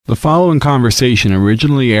The following conversation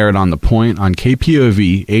originally aired on The Point on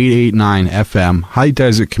KPOV 889 FM High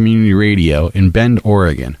Desert Community Radio in Bend,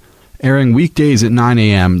 Oregon. Airing weekdays at 9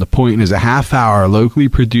 a.m., The Point is a half-hour locally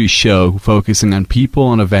produced show focusing on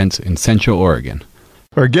people and events in Central Oregon.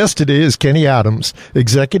 Our guest today is Kenny Adams,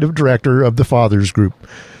 Executive Director of the Fathers Group.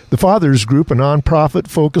 The Fathers Group, a nonprofit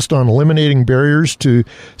focused on eliminating barriers to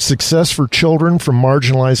success for children from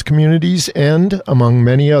marginalized communities and, among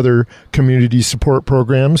many other community support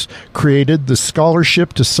programs, created the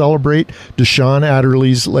scholarship to celebrate Deshaun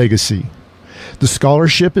Adderley's legacy. The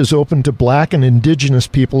scholarship is open to Black and Indigenous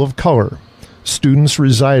people of color, students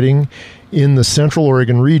residing in the Central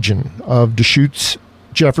Oregon region of Deschutes,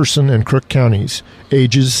 Jefferson, and Crook counties,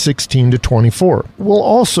 ages 16 to 24. We'll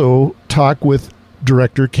also talk with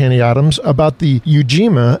Director Kenny Adams about the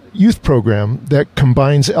Ujima Youth Program that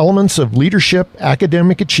combines elements of leadership,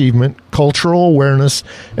 academic achievement, cultural awareness,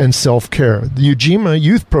 and self-care. The Ujima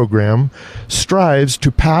Youth Program strives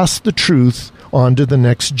to pass the truth on to the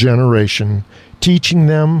next generation, teaching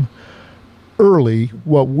them early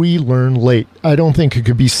what we learn late. I don't think it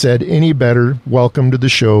could be said any better. Welcome to the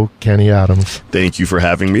show, Kenny Adams. Thank you for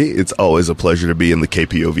having me. It's always a pleasure to be in the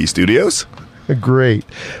KPOV studios. Great.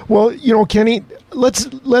 Well, Kenny, let's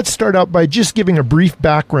start out by just giving a brief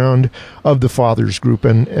background of the Fathers Group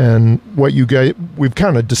and what you guys. We've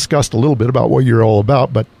kind of discussed a little bit about what you're all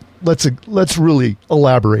about, but let's really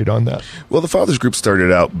elaborate on that. Well, the Fathers Group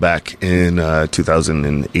started out back in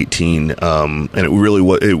 2018, and it really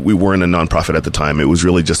we weren't a nonprofit at the time. It was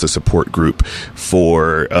really just a support group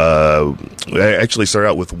for. I actually started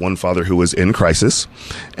out with one father who was in crisis,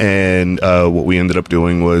 and what we ended up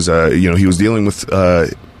doing was, he was dealing with.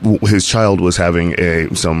 His child was having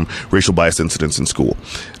some racial bias incidents in school.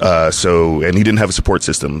 And he didn't have a support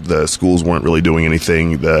system. The schools weren't really doing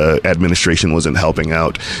anything. The administration wasn't helping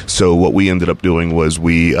out. So what we ended up doing was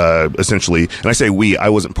we essentially, and I say we, I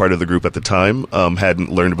wasn't part of the group at the time,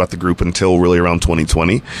 hadn't learned about the group until really around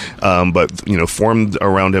 2020, but formed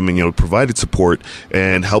around him and, provided support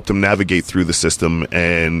and helped him navigate through the system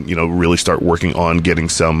and, really start working on getting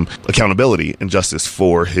some accountability and justice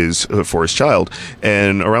for his child.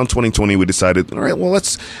 And around 2020, we decided, all right, well,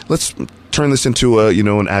 let's turn this into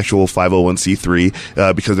an actual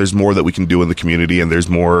 501c3 because there's more that we can do in the community, and there's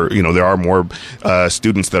more, there are more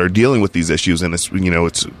students that are dealing with these issues, and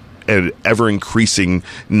it's ever increasing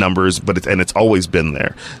numbers, but it's always been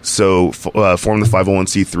there. So formed the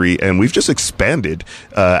 501c3, and we've just expanded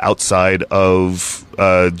outside of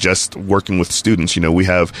just working with students. We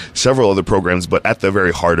have several other programs, but at the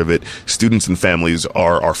very heart of it, students and families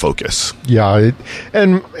are our focus. Yeah,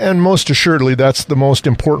 and most assuredly, that's the most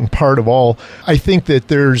important part of all. I think that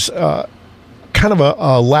there's kind of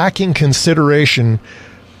a lacking consideration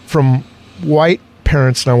from white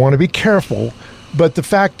parents, and I want to be careful. But the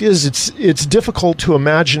fact is, it's difficult to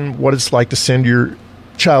imagine what it's like to send your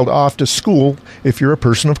child off to school if you're a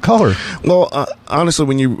person of color. Well, honestly,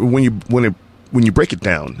 when you break it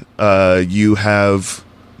down, you have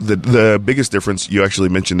the biggest difference. You actually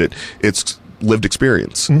mentioned it. It's lived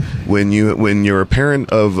experience. Mm-hmm. When you're a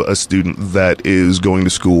parent of a student that is going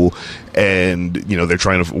to school and they're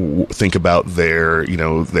trying to think about their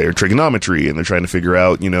trigonometry, and they're trying to figure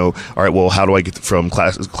out all right, well, how do I get from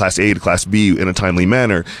class A to class B in a timely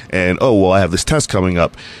manner, and I have this test coming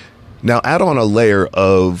up. Now add on a layer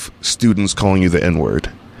of students calling you the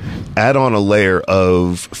N-word. Add on a layer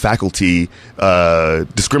of faculty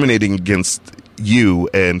discriminating against you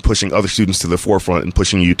and pushing other students to the forefront and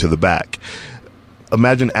pushing you to the back.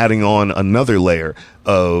 Imagine adding on another layer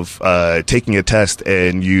of taking a test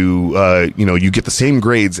and you get the same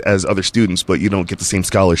grades as other students, but you don't get the same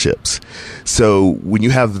scholarships. So when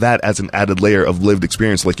you have that as an added layer of lived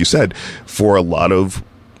experience, like you said, for a lot of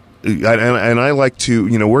and I like to,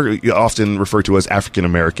 we're often referred to as African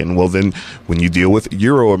American. Well, then when you deal with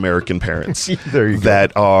Euro American parents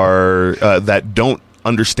that are that don't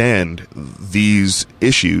understand these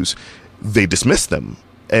issues, they dismiss them.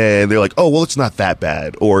 And they're like, oh, well, it's not that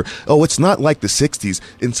bad. Or, oh, it's not like the 60s.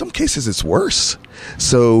 In some cases, it's worse.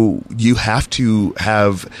 So you have to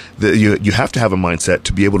have you have to have a mindset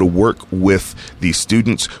to be able to work with these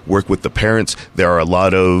students, work with the parents. There are a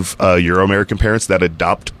lot of Euro-American parents that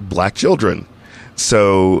adopt black children.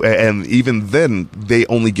 So, and even then, they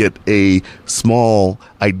only get a small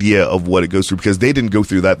idea of what it goes through because they didn't go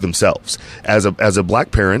through that themselves. As a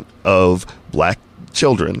black parent of black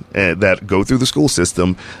children that go through the school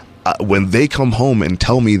system, when they come home and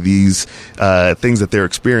tell me these things that they're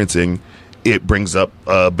experiencing, it brings up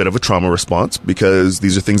a bit of a trauma response because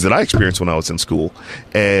these are things that I experienced when I was in school.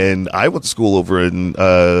 And I went to school over in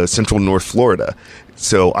central North Florida.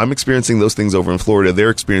 So I'm experiencing those things over in Florida. They're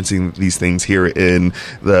experiencing these things here in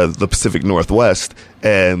the Pacific Northwest,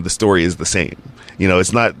 and the story is the same.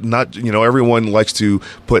 It's not, everyone likes to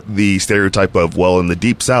put the stereotype of, well, in the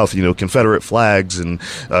deep South, Confederate flags and,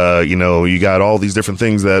 you got all these different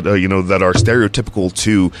things that, that are stereotypical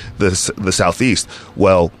to the Southeast.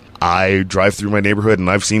 Well, I drive through my neighborhood and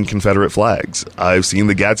I've seen Confederate flags. I've seen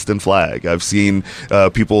the Gadsden flag. I've seen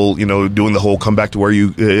people, doing the whole go back to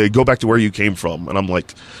where you came from. And I'm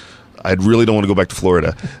like, I really don't want to go back to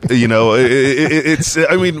Florida. But when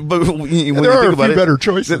you think about it, better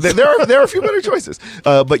choices. There are a few better choices.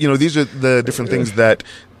 But these are the different things that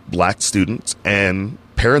black students and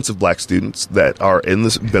parents of black students that are in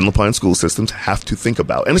the Ben LaPine school systems have to think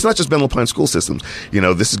about. And it's not just Ben LaPine school systems.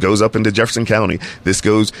 This goes up into Jefferson County. This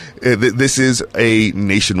is a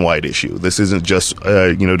nationwide issue. This isn't just,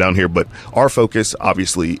 down here, but our focus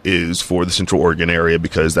obviously is for the Central Oregon area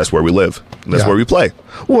because that's where we live. And that's where we play.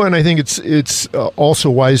 Well, and I think it's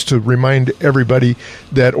also wise to remind everybody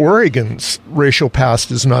that Oregon's racial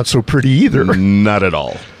past is not so pretty either. Not at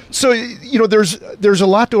all. So, there's a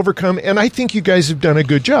lot to overcome, and I think you guys have done a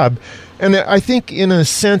good job. And I think, in a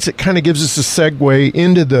sense, it kind of gives us a segue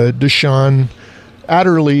into the Deshaun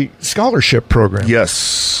Adderley Scholarship Program.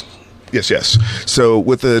 Yes. So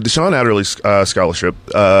with the Deshaun Adderley Scholarship,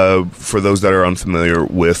 for those that are unfamiliar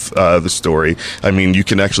with the story, I mean, you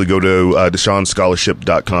can actually go to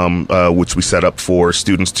DeshaunScholarship.com, which we set up for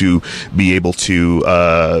students to be able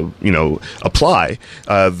to, apply.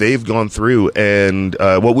 They've gone through, and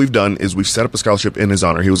what we've done is we've set up a scholarship in his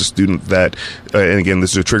honor. He was a student that, and again,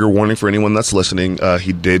 this is a trigger warning for anyone that's listening.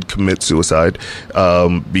 He did commit suicide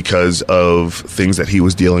because of things that he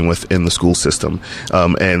was dealing with in the school system.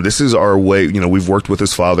 And this is our way, we've worked with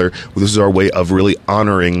his father. This is our way of really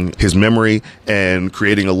honoring his memory and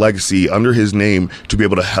creating a legacy under his name to be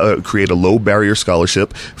able to create a low barrier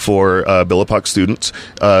scholarship for Billabong students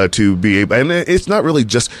to be able, and it's not really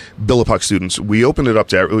just Billabong students. We open it up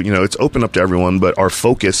to, it's open up to everyone, but our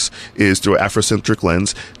focus is through an Afrocentric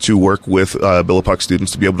lens to work with Billabong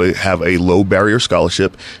students to be able to have a low barrier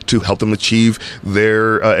scholarship to help them achieve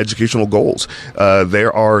their educational goals.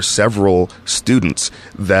 There are several students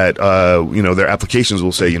that their applications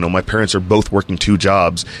will say, my parents are both working 2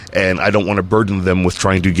 jobs and I don't want to burden them with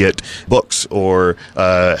trying to get books or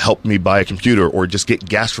help me buy a computer or just get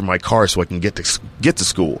gas for my car so I can get to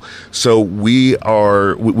school. So we've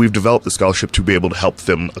developed the scholarship to be able to help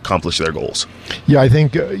them accomplish their goals. Yeah, I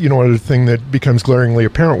think, another thing that becomes glaringly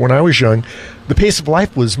apparent when I was young, the pace of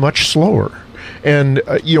life was much slower. And,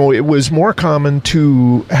 it was more common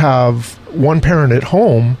to have one parent at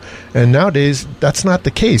home, and nowadays that's not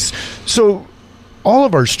the case. So all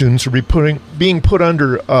of our students are being put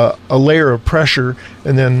under a layer of pressure,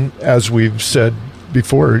 and then, as we've said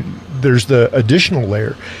before, there's the additional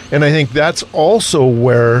layer. And I think that's also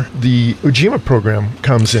where the Ujima program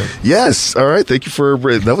comes in. Yes. All right. Thank you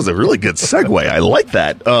that was a really good segue. I like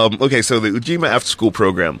that. Okay. So the Ujima after school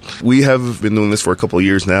program, we have been doing this for a couple of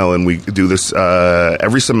years now, and we do this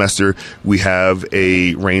every semester. We have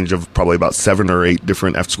a range of probably about 7 or 8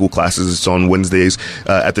 different after school classes. It's on Wednesdays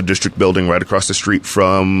at the district building right across the street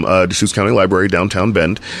from Deschutes County Library, downtown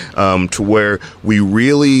Bend, to where we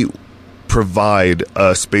really provide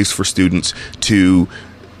a space for students to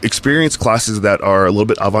experience classes that are a little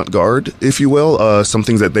bit avant-garde, if you will, some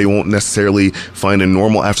things that they won't necessarily find in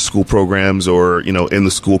normal after-school programs or, in the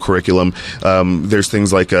school curriculum. There's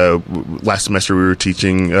things like last semester we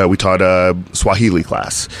taught a Swahili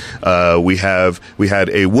class. We had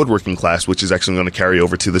a woodworking class, which is actually going to carry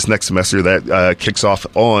over to this next semester that kicks off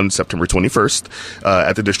on September 21st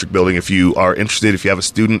at the district building. If you are interested, if you have a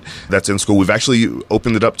student that's in school, we've actually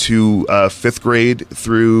opened it up to 5th grade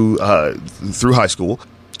through high school,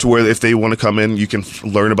 to where if they want to come in, you can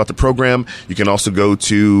learn about the program. You can also go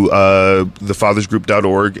to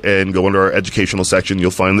thefathersgroup.org and go under our educational section. You'll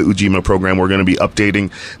find the Ujima program. We're going to be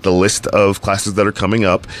updating the list of classes that are coming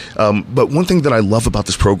up. But one thing that I love about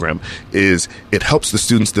this program is it helps the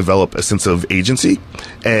students develop a sense of agency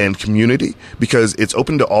and community because it's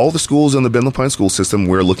open to all the schools in the Ben LaPine school system.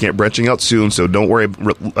 We're looking at branching out soon, so don't worry,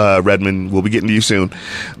 Redmond. We'll be getting to you soon.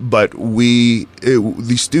 But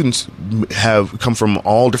these students have come from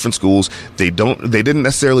all different schools. They didn't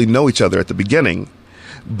necessarily know each other at the beginning,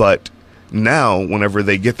 but now whenever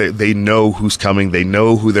they get there, they know who's coming. They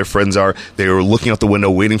know who their friends are. They are looking out the window,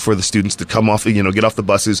 waiting for the students to come off, get off the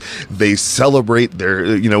buses. They celebrate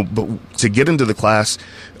their, but to get into the class,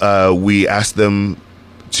 we ask them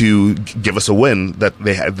to give us a win that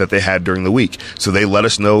they had during the week. So they let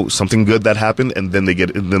us know something good that happened, and then they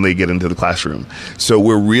get into the classroom. So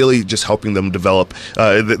we're really just helping them develop.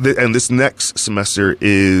 And this next semester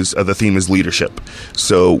is the theme is leadership.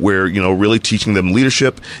 So we're really teaching them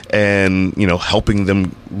leadership and helping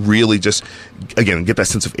them really just again get that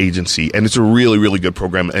sense of agency. And it's a really, really good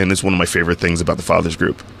program, and it's one of my favorite things about the Fathers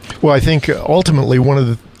Group. Well, I think ultimately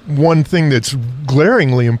one thing that's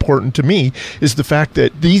glaringly important to me is the fact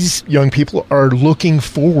that these young people are looking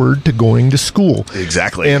forward to going to school.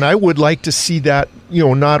 Exactly. And I would like to see that,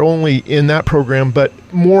 not only in that program, but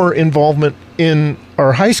more involvement in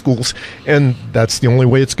our high schools. And that's the only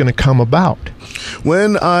way it's going to come about.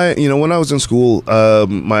 When I was in school,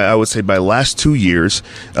 I would say my last 2 years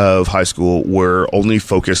of high school were only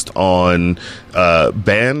focused on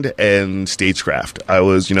band and stagecraft. I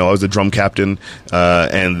was a drum captain,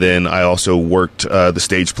 and then I also worked the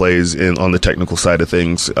stage plays on the technical side of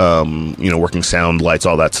things. Working sound, lights,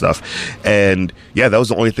 all that stuff. And yeah, that was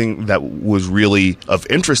the only thing that was really of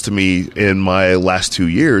interest to me in my last 2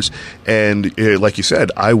 years. And like you said,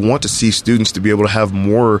 I want to see students to be able to have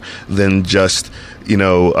more than just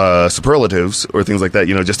superlatives or things like that,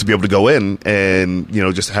 just to be able to go in and,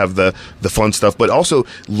 just have the fun stuff, but also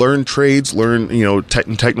learn trades, learn,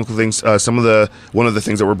 technical things. One of the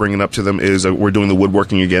things that we're bringing up to them is we're doing the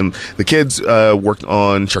woodworking again. The kids worked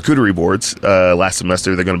on charcuterie boards last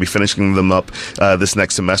semester. They're going to be finishing them up this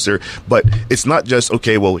next semester. But it's not just,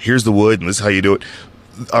 okay, well, here's the wood and this is how you do it.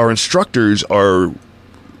 Our instructors are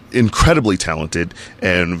incredibly talented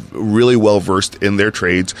and really well versed in their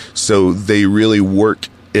trades, so they really work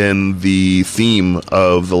in the theme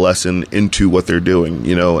of the lesson into what they're doing,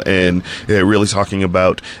 and really talking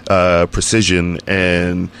about precision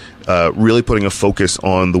and really putting a focus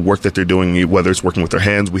on the work that they're doing, whether it's working with their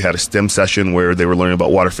hands. We had a STEM session where they were learning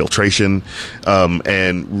about water filtration,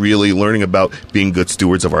 and really learning about being good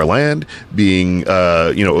stewards of our land, being,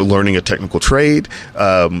 learning a technical trade,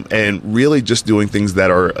 and really just doing things that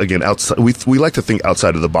are, again, outside. We like to think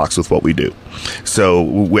outside of the box with what we do. So,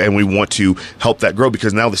 and we want to help that grow,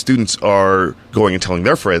 because now the students are going and telling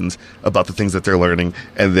their friends about the things that they're learning,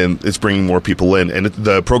 and then it's bringing more people in, and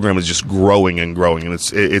the program is just growing and growing, and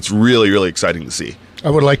it's really, really exciting to see. I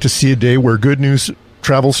would like to see a day where good news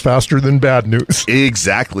travels faster than bad news.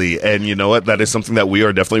 Exactly. And you know what? That is something that we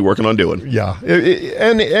are definitely working on doing. Yeah.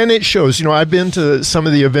 And it shows. I've been to some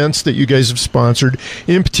of the events that you guys have sponsored,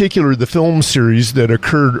 in particular the film series that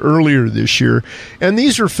occurred earlier this year. And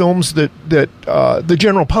these are films that the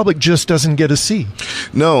general public just doesn't get to see.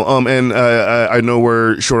 No. And I know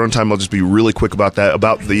we're short on time. I'll just be really quick about that,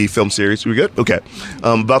 about the film series. We good? Okay.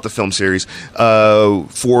 About the film series.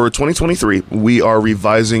 For 2023, we are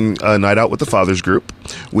revising Night Out with the Fathers Group.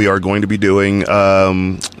 We are going to be doing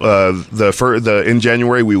in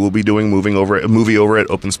January we will be doing a movie over at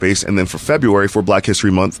Open Space, and then for February, for Black History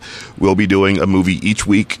Month, we'll be doing a movie each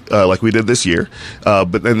week like we did this year.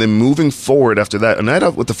 But then moving forward after that, a Night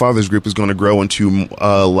Out with the Fathers Group is going to grow into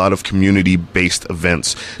a lot of community-based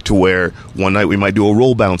events, to where one night we might do a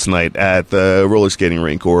roll bounce night at the roller skating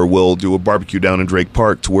rink, or we'll do a barbecue down in Drake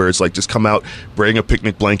Park, to where it's like, just come out, bring a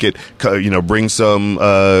picnic blanket, bring some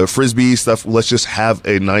frisbee stuff. Let's just have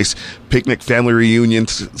a nice picnic, family reunion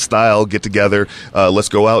style get together. Let's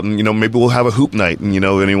go out and maybe we'll have a hoop night, and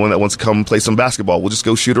anyone that wants to come play some basketball, we'll just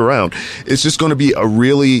go shoot around. It's just going to be a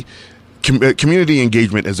really community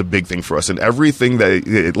engagement is a big thing for us, and everything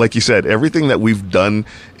that, like you said, everything that we've done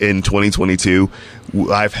in 2022,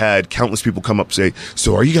 I've had countless people come up and say,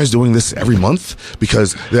 so are you guys doing this every month?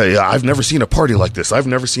 Because I've never seen a party like this. I've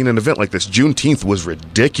never seen an event like this. Juneteenth was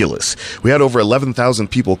ridiculous. We had over 11,000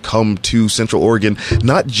 people come to Central Oregon,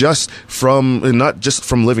 not just from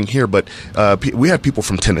living here, but we had people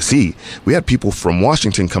from Tennessee. We had people from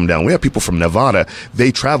Washington come down. We had people from Nevada.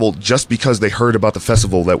 They traveled just because they heard about the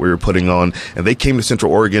festival that we were putting on, and they came to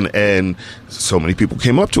Central Oregon, and so many people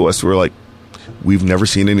came up to us who were like, we've never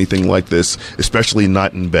seen anything like this, especially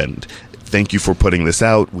not in Bend. Thank you for putting this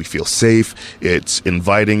out. We feel safe. It's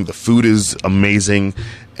inviting. The food is amazing.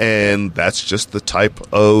 And that's just the type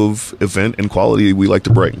of event and quality we like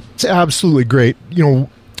to bring. It's absolutely great.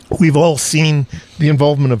 We've all seen the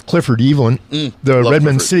involvement of Clifford Evelyn, the Redmond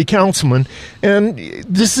Clifford City Councilman, and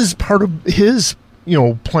this is part of his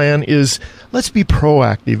plan is, let's be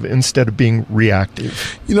proactive instead of being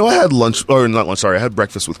reactive. I had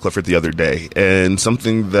breakfast with Clifford the other day, and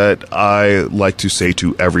something that I like to say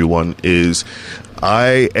to everyone is,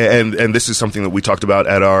 and this is something that we talked about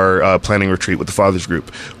at our planning retreat with the Fathers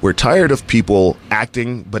Group. We're tired of people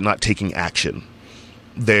acting but not taking action.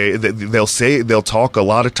 They'll talk a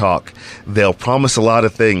lot of talk. They'll promise a lot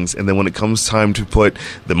of things. And then when it comes time to put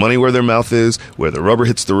the money where their mouth is, where the rubber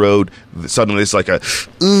hits the road, suddenly it's like I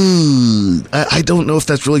don't know if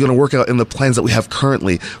that's really going to work out in the plans that we have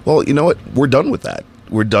currently. Well, you know what? We're done with that.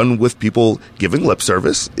 We're done with people giving lip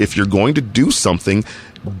service. If you're going to do something,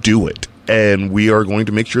 do it. And we are going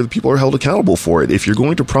to make sure that people are held accountable for it. If you're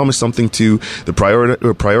going to promise something to the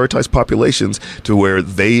prioritized populations to where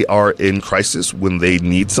they are in crisis when they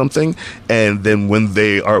need something, and then when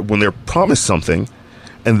they're promised something,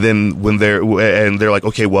 and then when they're like,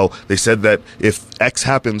 okay, well, they said that if X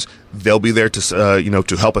happens, they'll be there to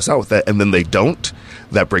to help us out with that, and then they don't.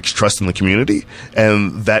 That breaks trust in the community,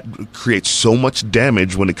 and that creates so much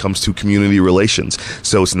damage when it comes to community relations.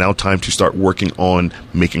 So it's now time to start working on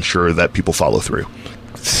making sure that people follow through.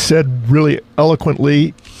 Said really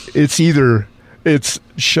eloquently, it's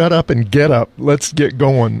shut up and get up. Let's get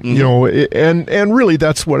going. Mm-hmm. And really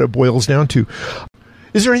that's what it boils down to.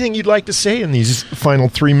 Is there anything you'd like to say in these final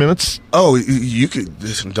 3 minutes? Oh, you could.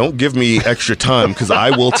 Don't give me extra time because I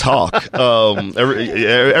will talk.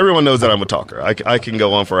 Everyone knows that I'm a talker. I can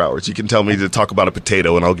go on for hours. You can tell me to talk about a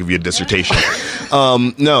potato and I'll give you a dissertation.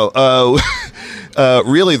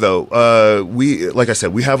 Really though, like I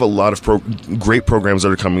said, we have a lot of great programs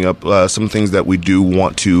that are coming up. Some things that we do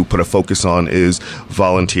want to put a focus on is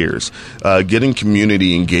volunteers. Getting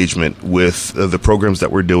community engagement with the programs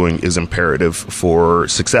that we're doing is imperative for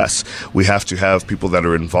success. We have to have people that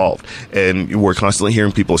are involved, and we're constantly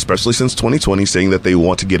hearing people, especially since 2020, saying that they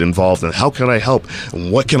want to get involved. And how can I help?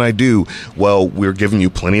 And what can I do? Well, we're giving you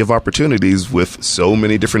plenty of opportunities with so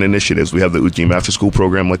many different initiatives. We have the Ujima After School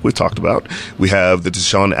program, like we talked about. We have the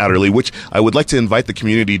Deshaun Adderley, which I would like to invite the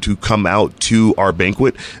community to come out to our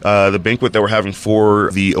banquet, the banquet that we're having for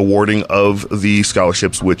the awarding of the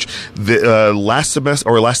scholarships, which the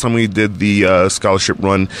last time we did the scholarship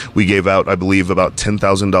run, we gave out, I believe, about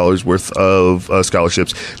 $10,000 worth of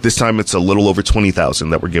scholarships. This time it's a little over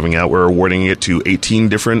 $20,000 that we're giving out. We're awarding it to 18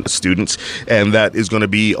 different students, and that is going to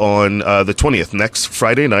be on the 20th, next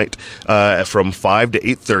Friday night, from 5 to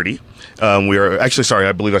 8:30. We are actually,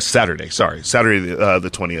 I believe that's Saturday. Saturday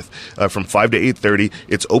the 20th, from 5 to 8:30.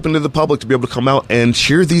 It's open to the public to be able to come out and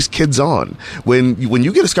cheer these kids on. When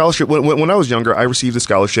you get a scholarship, when I was younger, I received a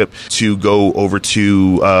scholarship to go over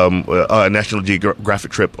to a National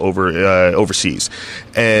Geographic trip overseas,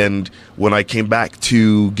 and when I came back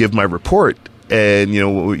to give my report, and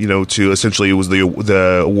to essentially, it was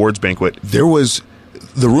the awards banquet,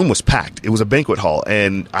 the room was packed. It was a banquet hall,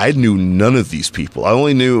 and I knew none of these people. I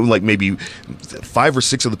only knew like maybe 5 or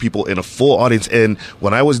 6 of the people in a full audience. And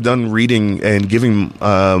when I was done reading and giving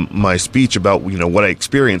my speech about what I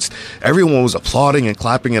experienced, everyone was applauding and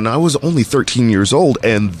clapping, and I was only 13 years old,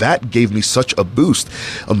 and that gave me such a boost.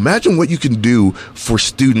 Imagine what you can do for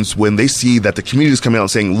students when they see that the community is coming out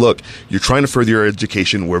and saying, "Look, you're trying to further your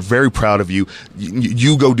education. We're very proud of you.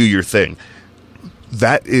 You go do your thing."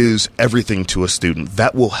 That is everything to a student.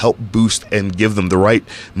 That will help boost and give them the right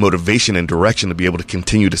motivation and direction to be able to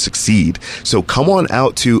continue to succeed. So come on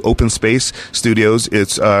out to Open Space Studios.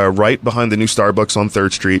 It's right behind the new Starbucks on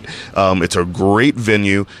 3rd Street. It's a great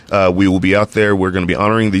venue. We will be out there. We're going to be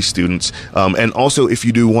honoring these students. And also, if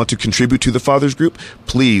you do want to contribute to the Fathers Group,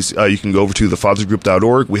 please, you can go over to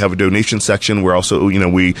thefathersgroup.org. We have a donation section. We're also,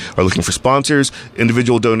 we are looking for sponsors,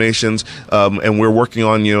 individual donations, and we're working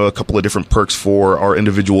on, a couple of different perks for our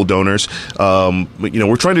individual donors.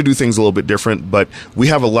 We're trying to do things a little bit different, but we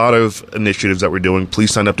have a lot of initiatives that we're doing.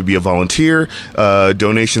 Please sign up to be a volunteer.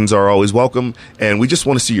 Donations are always welcome, and we just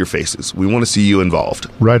want to see your faces. We want to see you involved.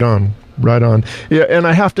 Right on. Yeah, and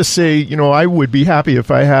I have to say, I would be happy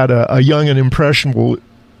if I had a young and impressionable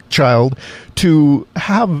child to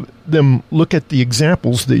have them look at the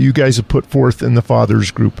examples that you guys have put forth in the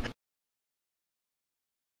Fathers Group.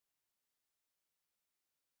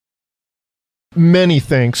 Many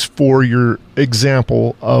thanks for your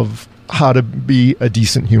example of how to be a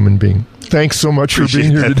decent human being. Thanks so much for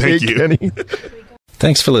being here today, Kenny.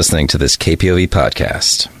 Thanks for listening to this KPOV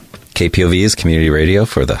podcast. KPOV is community radio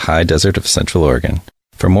for the high desert of Central Oregon.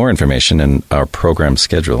 For more information and our program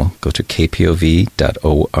schedule, go to kpov.org.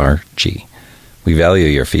 We value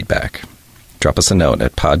your feedback. Drop us a note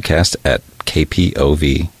at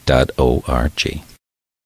podcast@kpov.org.